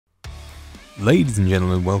Ladies and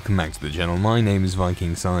gentlemen, welcome back to the channel. My name is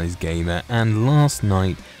VikingSizeGamer, and last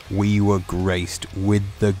night we were graced with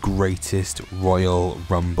the greatest Royal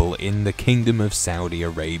Rumble in the Kingdom of Saudi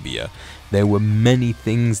Arabia. There were many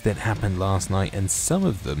things that happened last night, and some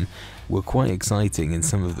of them were quite exciting and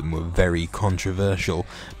some of them were very controversial.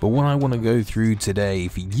 But what I want to go through today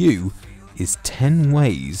for you is 10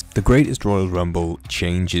 ways the greatest Royal Rumble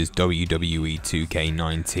changes WWE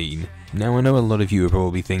 2K19. Now, I know a lot of you are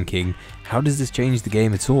probably thinking, how does this change the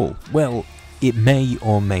game at all? Well, it may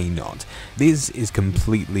or may not. This is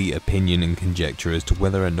completely opinion and conjecture as to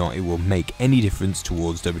whether or not it will make any difference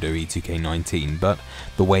towards WWE 2K19, but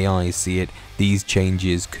the way I see it, these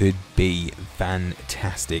changes could be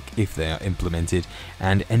fantastic if they are implemented,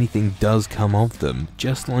 and anything does come of them,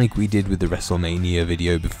 just like we did with the WrestleMania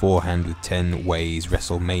video beforehand with 10 ways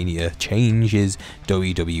WrestleMania changes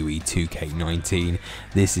WWE 2K19.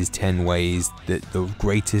 This is 10 ways that the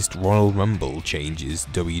greatest Royal Rumble changes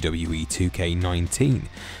WWE 2K19.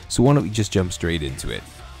 So why don't we just jump straight into it?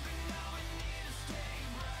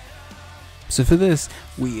 So for this,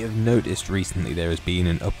 we have noticed recently there has been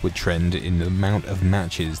an upward trend in the amount of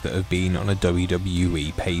matches that have been on a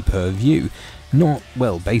WWE pay-per-view. Not,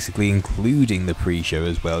 well, basically including the pre-show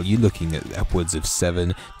as well. You're looking at upwards of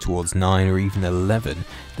 7 towards 9 or even 11.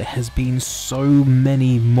 There has been so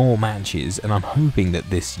many more matches, and I'm hoping that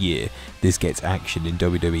this year this gets action in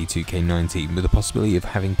WWE 2K19 with the possibility of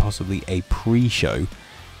having possibly a pre-show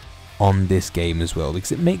on this game as well,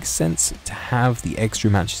 because it makes sense to have the extra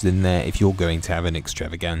matches in there if you're going to have an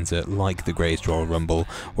extravaganza like the Greatest Royal Rumble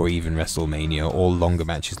or even WrestleMania, or longer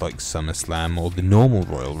matches like SummerSlam or the normal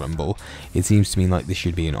Royal Rumble. It seems to me like this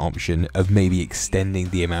should be an option of maybe extending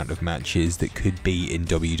the amount of matches that could be in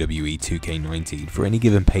WWE 2K19 for any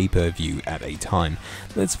given pay-per-view at a time.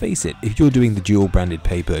 Let's face it, if you're doing the dual branded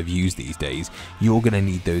pay-per-views these days, you're going to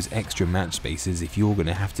need those extra match spaces if you're going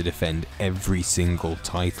to have to defend every single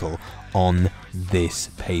title on this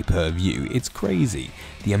pay-per-view. It's crazy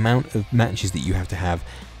the amount of matches that you have to have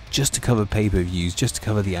just to cover pay-per-views, just to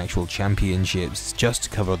cover the actual championships, just to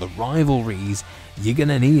cover the rivalries. You're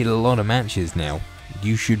gonna need a lot of matches now.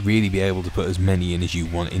 You should really be able to put as many in as you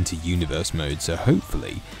want into universe mode, so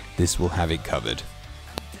hopefully this will have it covered.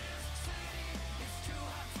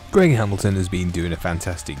 Greg Hamilton has been doing a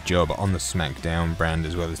fantastic job on the SmackDown brand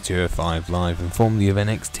as well as 205 Live and formerly of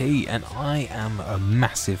NXT, and I am a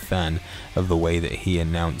massive fan of the way that he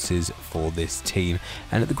announces for this team.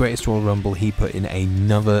 And at the Greatest Royal Rumble he put in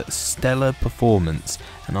another stellar performance,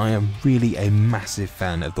 and I am really a massive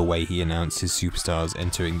fan of the way he announces superstars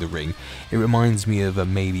entering the ring. It reminds me of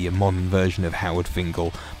maybe a modern version of Howard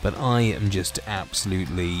Finkel, but I am just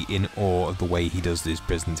absolutely in awe of the way he does this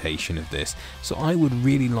presentation of this. So I would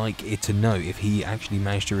really like it to know if he actually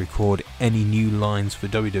managed to record any new lines for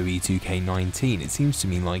WWE 2K19. It seems to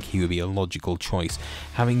me like he would be a logical choice.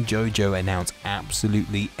 Having JoJo announce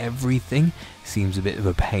absolutely everything seems a bit of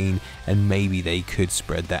a pain, and maybe they could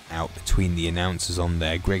spread that out between the announcers on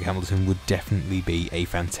there. Greg Hamilton would definitely be a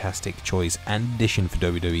fantastic choice and addition for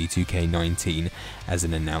WWE 2K19 as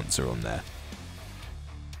an announcer on there.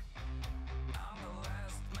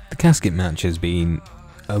 The casket match has been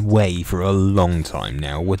away for a long time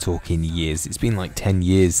now. We're talking years. It's been like 10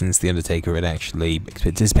 years since The Undertaker had actually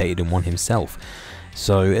participated in one himself.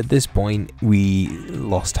 So at this point we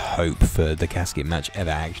lost hope for the casket match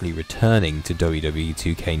ever actually returning to WWE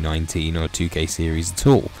 2K19 or 2K series at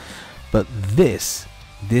all. But this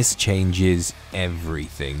changes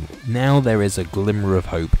everything. Now there is a glimmer of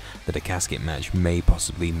hope that a casket match may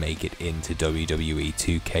possibly make it into WWE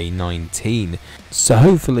 2K19. So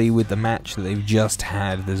hopefully with the match that they've just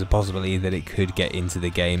had, there's a possibility that it could get into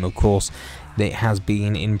the game. Of course, it has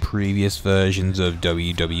been in previous versions of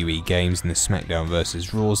WWE games. In the SmackDown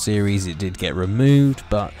vs Raw series it did get removed,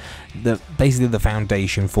 but basically the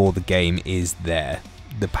foundation for the game is there.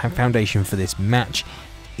 The foundation for this match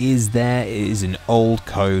is there. It is an old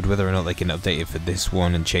code. Whether or not they can update it for this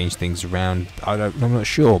one and change things around, I'm not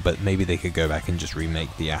sure, but maybe they could go back and just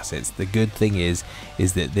remake the assets. The good thing is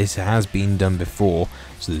that this has been done before,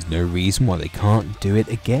 so there's no reason why they can't do it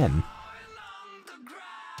again.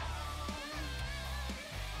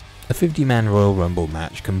 A 50-man Royal Rumble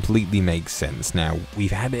match completely makes sense. Now,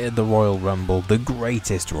 we've had it at the Royal Rumble, the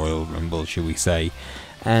greatest Royal Rumble, shall we say,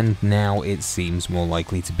 and now it seems more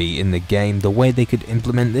likely to be in the game. The way they could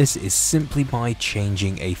implement this is simply by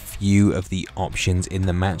changing a few of the options in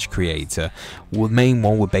the match creator. Well, the main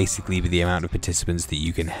one would basically be the amount of participants that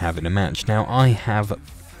you can have in a match. Now, I have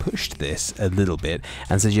pushed this a little bit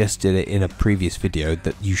and suggested it in a previous video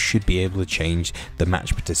that you should be able to change the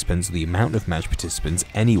match participants, the amount of match participants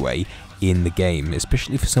anyway in the game,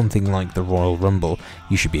 especially for something like the Royal Rumble.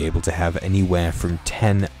 You should be able to have anywhere from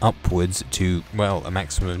 10 upwards to, well, a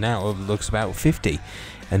maximum now of looks about 50.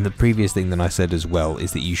 And the previous thing that I said as well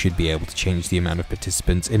is that you should be able to change the amount of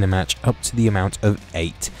participants in a match up to the amount of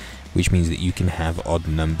 8, which means that you can have odd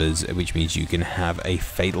numbers, which means you can have a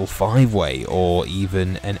fatal 5-way or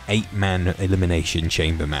even an 8-man elimination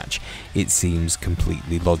chamber match. It seems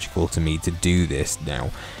completely logical to me to do this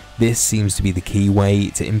now. This seems to be the key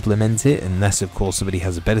way to implement it, unless of course somebody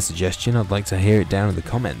has a better suggestion. I'd like to hear it down in the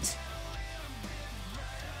comments.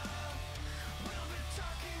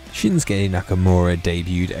 Shinsuke Nakamura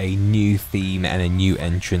debuted a new theme and a new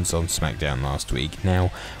entrance on SmackDown last week.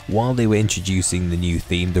 Now, while they were introducing the new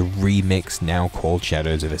theme, the remix now called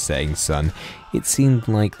Shadows of a Setting Sun, it seemed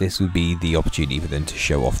like this would be the opportunity for them to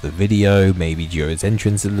show off the video, maybe Joe's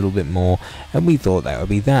entrance a little bit more, and we thought that would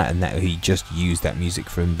be that, and that he just used that music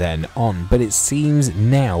from then on. But it seems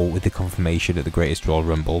now, with the confirmation at the Greatest Royal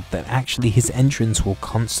Rumble, that actually his entrance will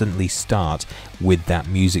constantly start with that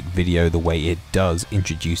music video the way it does,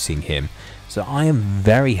 introducing him. So I am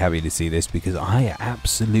very happy to see this because I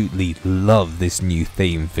absolutely love this new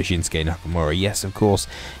theme for Shinsuke Nakamura. Yes, of course,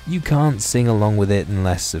 you can't sing along with it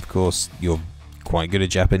unless, of course, you're quite good at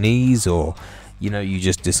Japanese, or you know, you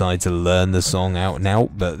just decide to learn the song out and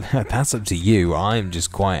out, but that's up to you. I'm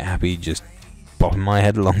just quite happy just bopping my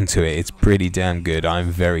head along to it. It's pretty damn good. I'm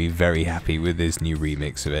very, very happy with this new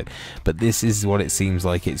remix of it, but this is what it seems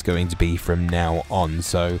like it's going to be from now on.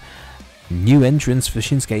 So new entrance for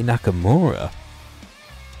Shinsuke Nakamura.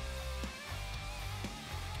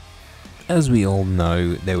 As we all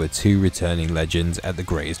know, there were two returning legends at the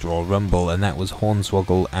Greatest Royal Rumble, and that was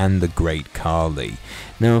Hornswoggle and the Great Khali.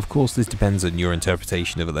 Now, of course, this depends on your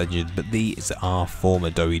interpretation of a legend, but these are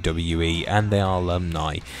former WWE and they are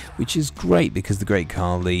alumni, which is great because the Great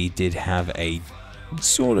Khali did have a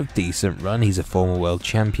sort of decent run. He's a former world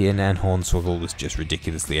champion, and Hornswoggle was just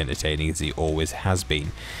ridiculously entertaining as he always has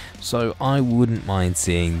been. So I wouldn't mind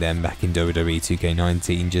seeing them back in WWE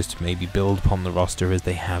 2K19 just to maybe build upon the roster as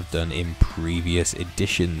they have done in previous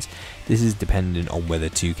editions. This is dependent on whether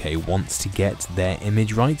 2K wants to get their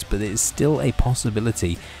image right, but it is still a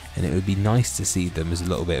possibility, and it would be nice to see them as a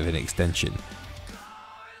little bit of an extension.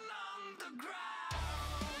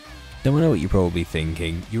 Now, I know what you're probably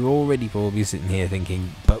thinking. You're already probably sitting here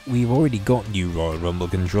thinking, but we've already got new Royal Rumble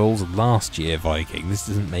controls last year, Viking. This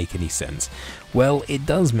doesn't make any sense. Well, it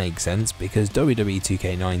does make sense because WWE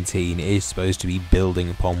 2K19 is supposed to be building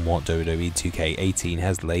upon what WWE 2K18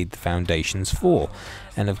 has laid the foundations for.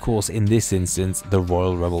 And of course, in this instance, the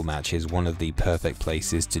Royal Rumble match is one of the perfect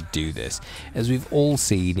places to do this. As we've all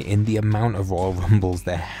seen in the amount of Royal Rumbles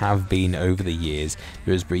there have been over the years,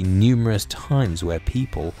 there has been numerous times where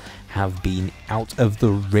people have been out of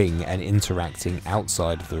the ring and interacting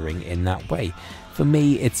outside of the ring in that way. For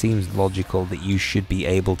me, it seems logical that you should be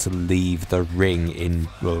able to leave the ring in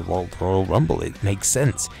Royal Rumble. It makes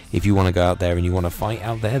sense. If you want to go out there and you want to fight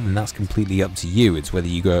out there, then that's completely up to you. It's whether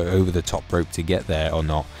you go over the top rope to get there or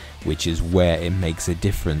not, which is where it makes a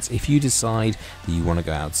difference. If you decide that you want to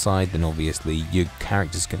go outside, then obviously your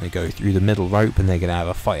character's going to go through the middle rope and they're going to have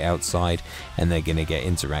a fight outside and they're going to get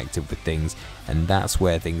interactive with things, and that's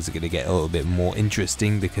where things are going to get a little bit more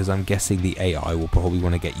interesting, because I'm guessing the AI will probably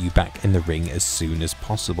want to get you back in the ring as soon as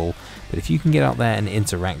possible. But if you can get out there and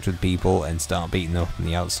interact with people and start beating them up on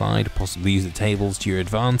the outside, possibly use the tables to your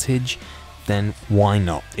advantage, then why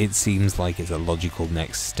not? It seems like it's a logical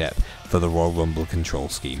next step for the Royal Rumble control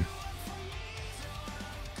scheme.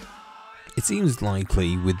 It seems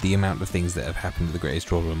likely, with the amount of things that have happened to the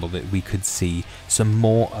Greatest Royal Rumble, that we could see some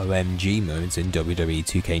more OMG modes in WWE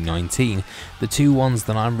 2K19. The two ones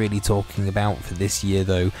that I'm really talking about for this year,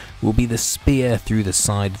 though, will be the spear through the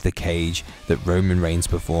side of the cage that Roman Reigns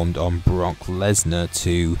performed on Brock Lesnar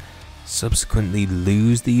to subsequently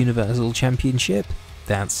lose the Universal Championship.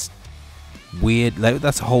 That's weird.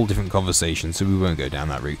 That's a whole different conversation, so we won't go down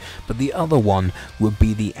that route. But the other one would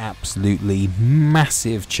be the absolutely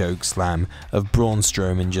massive choke slam of Braun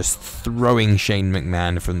Strowman just throwing Shane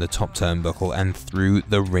McMahon from the top turnbuckle and through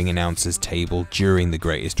the ring announcer's table during the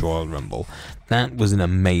Greatest Royal Rumble. That was an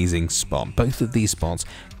amazing spot. Both of these spots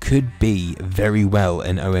could be very well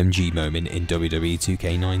an OMG moment in WWE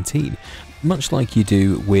 2K19. Much like you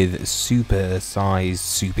do with super-sized,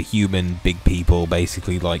 superhuman big people,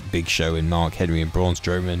 basically like Big Show and Mark Henry and Braun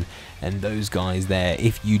Strowman and those guys there,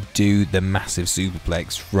 if you do the massive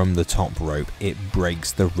superplex from the top rope, it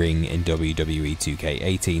breaks the ring in WWE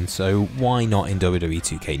 2K18, so why not in WWE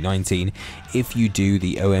 2K19? If you do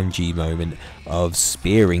the OMG moment of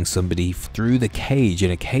spearing somebody through the cage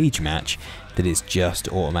in a cage match, that is just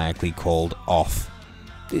automatically called off.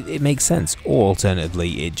 It makes sense, or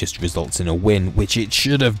alternatively it just results in a win, which it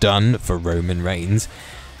should have done for Roman Reigns.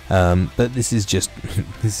 But this is just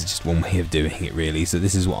one way of doing it, really. So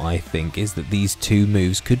this is what I think, is that these two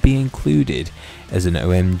moves could be included as an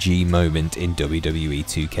OMG moment in WWE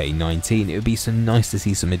 2K19. It would be so nice to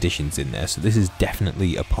see some additions in there, so this is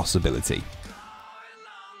definitely a possibility.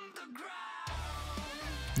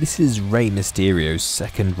 This is Rey Mysterio's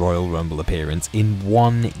second Royal Rumble appearance in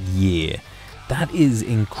 1 year. That is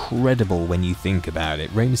incredible when you think about it.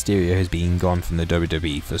 Rey Mysterio has been gone from the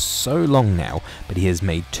WWE for so long now, but he has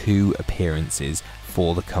made 2 appearances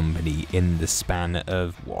for the company in the span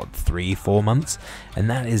of, what, 3-4 months? And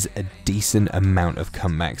that is a decent amount of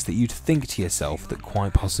comebacks that you'd think to yourself that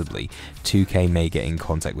quite possibly 2K may get in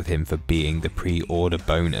contact with him for being the pre-order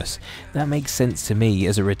bonus. That makes sense to me.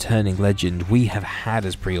 As a returning legend, we have had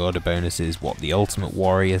as pre-order bonuses, what, the Ultimate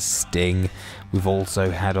Warrior, Sting. We've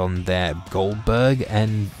also had on there Goldberg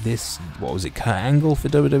and this, what was it, Kurt Angle for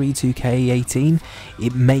WWE 2K18.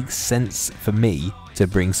 It makes sense for me to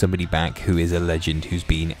bring somebody back who is a legend, who's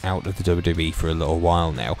been out of the WWE for a little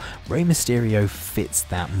while now. Rey Mysterio fits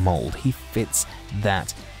that mold. He fits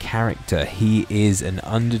that character. He is an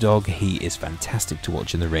underdog. He is fantastic to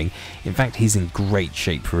watch in the ring. In fact, he's in great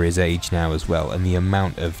shape for his age now as well, and the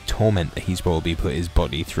amount of torment that he's probably put his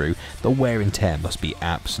body through, the wear and tear must be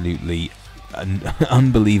absolutely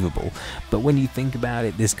unbelievable. But when you think about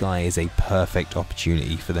it, this guy is a perfect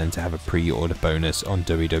opportunity for them to have a pre-order bonus on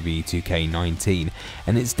WWE 2K19,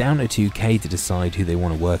 and it's down to 2K to decide who they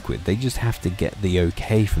want to work with. They just have to get the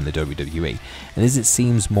okay from the WWE, and as it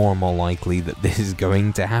seems more and more likely that this is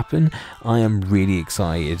going to happen, I am really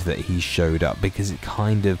excited that he showed up, because it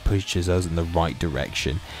kind of pushes us in the right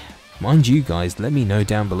direction. Mind you guys, let me know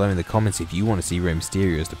down below in the comments if you want to see Rey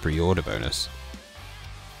Mysterio as the pre-order bonus.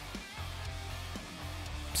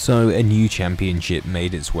 So a new championship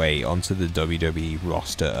made its way onto the WWE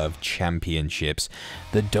roster of championships,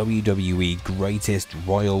 the WWE Greatest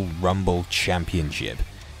Royal Rumble Championship.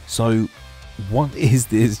 So what is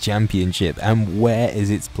this championship and where is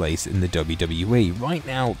its place in the WWE? Right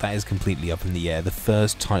now that is completely up in the air. The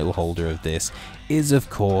first title holder of this is of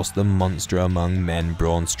course the monster among men,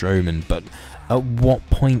 Braun Strowman, but at what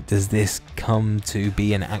point does this come to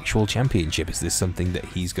be an actual championship? Is this something that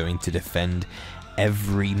he's going to defend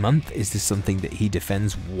every month? Is this something that he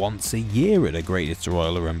defends once a year at a Greatest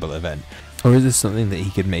Royal Rumble event? Or is this something that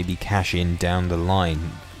he could maybe cash in down the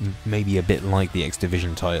line? Maybe a bit like the X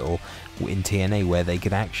Division title in TNA, where they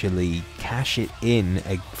could actually cash it in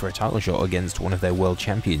for a title shot against one of their world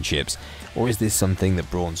championships? Or is this something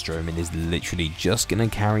that Braun Strowman is literally just going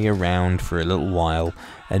to carry around for a little while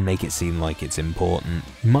and make it seem like it's important?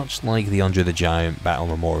 Much like the Andre the Giant Battle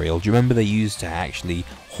Memorial. Do you remember they used to actually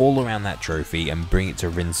haul around that trophy and bring it to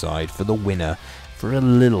ringside for the winner for a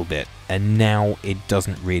little bit, and now it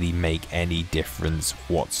doesn't really make any difference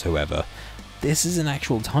whatsoever? This is an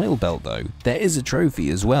actual title belt though. There is a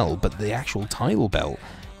trophy as well, but the actual title belt,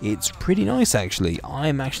 it's pretty nice actually.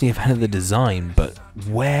 I'm actually a fan of the design, but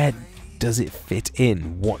where does it fit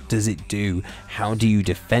in? What does it do? How do you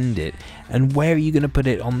defend it? And where are you going to put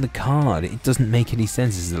it on the card? It doesn't make any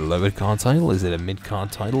sense. Is it a lower card title? Is it a mid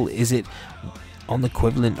card title? Is it on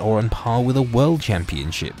equivalent or on par with a world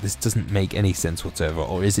championship? This doesn't make any sense whatsoever.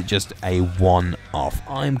 Or is it just a one-off?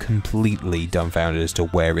 I'm completely dumbfounded as to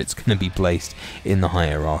where it's going to be placed in the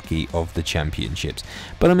hierarchy of the championships,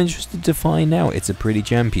 but I'm interested to find out. It's a pretty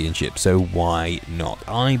championship, so why not?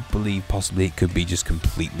 I believe possibly it could be just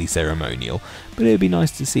completely ceremonial, but it would be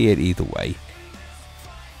nice to see it either way.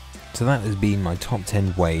 So that has been my top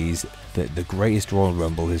 10 ways that the Greatest Royal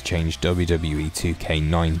Rumble has changed WWE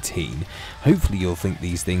 2K19. Hopefully you'll think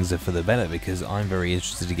these things are for the better, because I'm very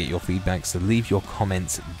interested to get your feedback, so leave your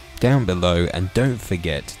comments down below, and don't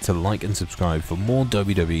forget to like and subscribe for more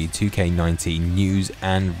WWE 2K19 news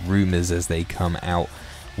and rumours as they come out.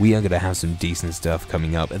 We are going to have some decent stuff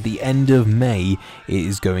coming up. At the end of May, it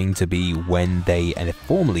is going to be when they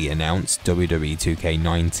formally announce WWE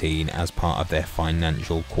 2K19 as part of their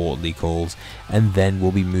financial quarterly calls, and then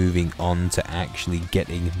we'll be moving on to actually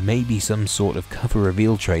getting maybe some sort of cover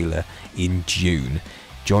reveal trailer in June.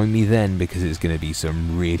 Join me then, because it's going to be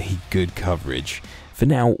some really good coverage. For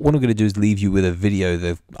now, what I'm going to do is leave you with a video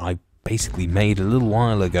that I basically made a little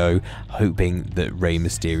while ago, hoping that Rey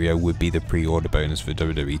Mysterio would be the pre-order bonus for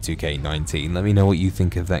WWE 2K19. Let me know what you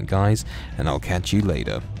think of that, guys, and I'll catch you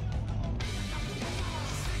later.